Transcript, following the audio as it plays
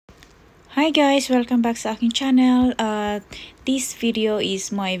Hi guys! Welcome back sa aking channel. This video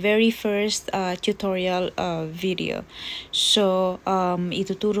is my very first tutorial video. So,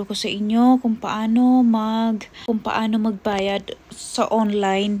 ituturo ko sa inyo kung paano magbayad sa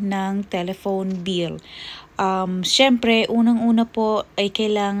online ng telephone bill. Syempre, unang-una po ay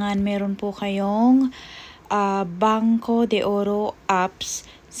kailangan meron po kayong Banco de Oro apps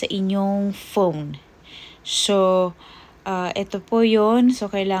sa inyong phone. So, ito po yon. So,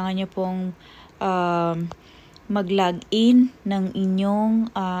 kailangan nyo pong mag-login ng inyong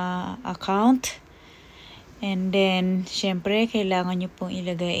account. And then, syempre, kailangan nyo pong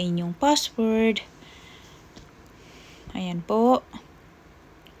ilagay inyong password. Ayan po.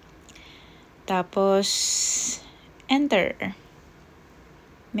 Tapos, enter.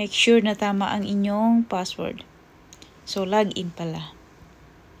 Make sure na tama ang inyong password. So, login pala.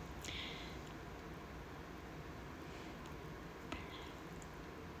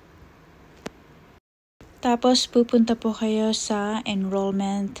 Tapos, pupunta po kayo sa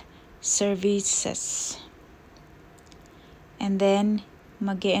enrollment services. And then,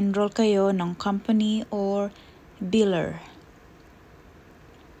 mag-enroll kayo ng company or biller.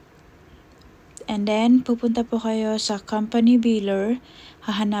 And then, pupunta po kayo sa company biller.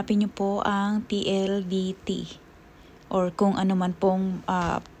 Hahanapin nyo po ang PLDT or kung ano man pong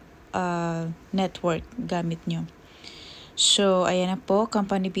network gamit nyo. So, ayan na po,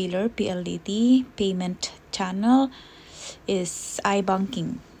 company biller, PLDT, payment channel is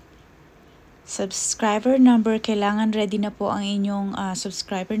iBanking. Subscriber number, kailangan ready na po ang inyong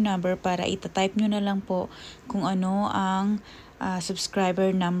subscriber number para itatype nyo na lang po kung ano ang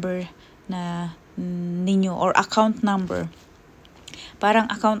subscriber number na ninyo or account number. Parang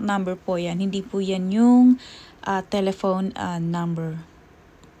account number po yan, hindi po yan yung telephone number.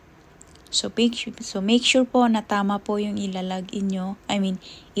 So make sure po na tama po yung ilalagay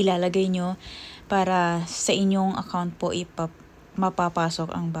nyo para sa inyong account po mapapasok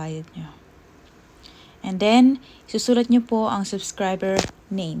ang bayad nyo. And then, susulat nyo po ang subscriber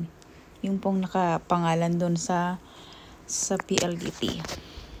name. Yung pong nakapangalan dun sa PLDT.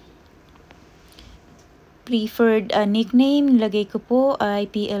 Preferred nickname, lagay ko po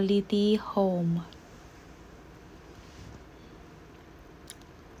ay PLDT Home.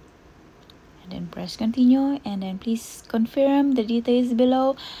 Then press continue and then please confirm the details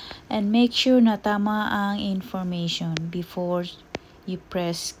below and make sure na tama ang information before you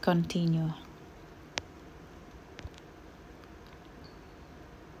press continue.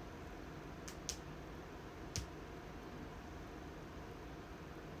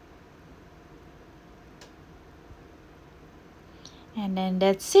 And then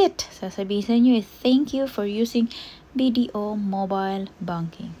that's it. Sasabihin sa inyo, thank you for using BDO mobile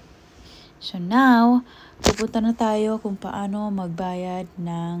banking. So now, pupunta na tayo kung paano magbayad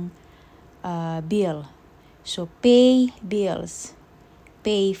ng bill. So, pay bills.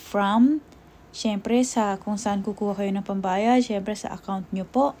 Pay from, syempre kung saan kukuha kayo ng pambayad, syempre sa account nyo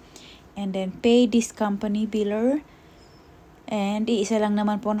po. And then, pay this company biller. And iisa lang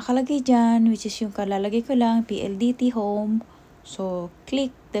naman po nakalagay dyan, which is yung kalalagay ko lang, PLDT Home. So,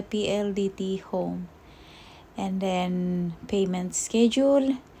 click the PLDT Home. And then, payment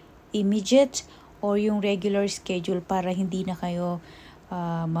schedule, immediate or yung regular schedule para hindi na kayo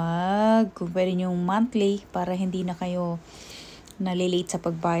kung pwede yung monthly para hindi na kayo nalilate sa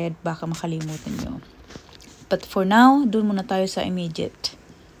pagbayad, baka makalimutan nyo. But for now, dun muna tayo sa immediate.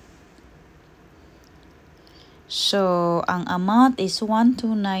 So, ang amount is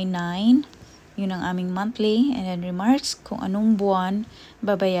 1299. Yun ang aming monthly. And then remarks kung anong buwan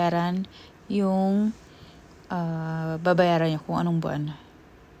babayaran yung babayaran nyo kung anong buwan.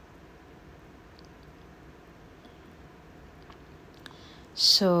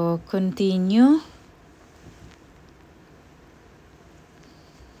 So, continue.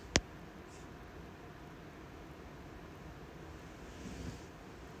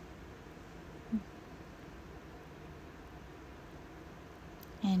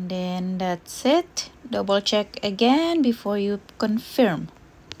 And then that's it. Double check again before you confirm.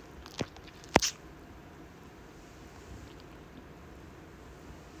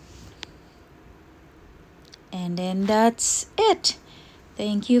 And then that's it.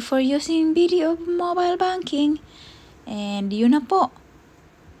 Thank you for using BDO mobile banking. And yun na po.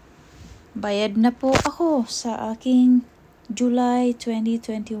 Bayad na po ako sa aking July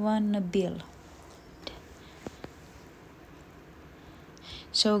 2021 na bill.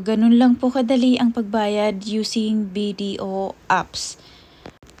 So, ganun lang po kadali ang pagbayad using BDO apps.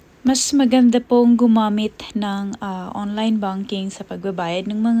 Mas maganda pong gumamit ng online banking sa pagbabayad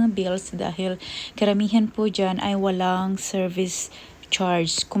ng mga bills dahil karamihan po dyan ay walang service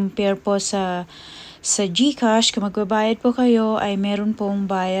charge. Compare po sa GCash, kung magbabayad po kayo, ay meron pong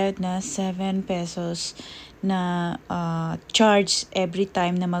bayad na 7 pesos na charge every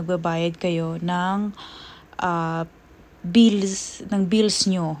time na magbabayad kayo ng bills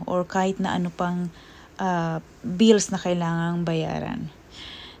nyo or kahit na ano pang bills na kailangang bayaran.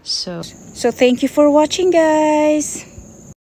 So thank you for watching, guys!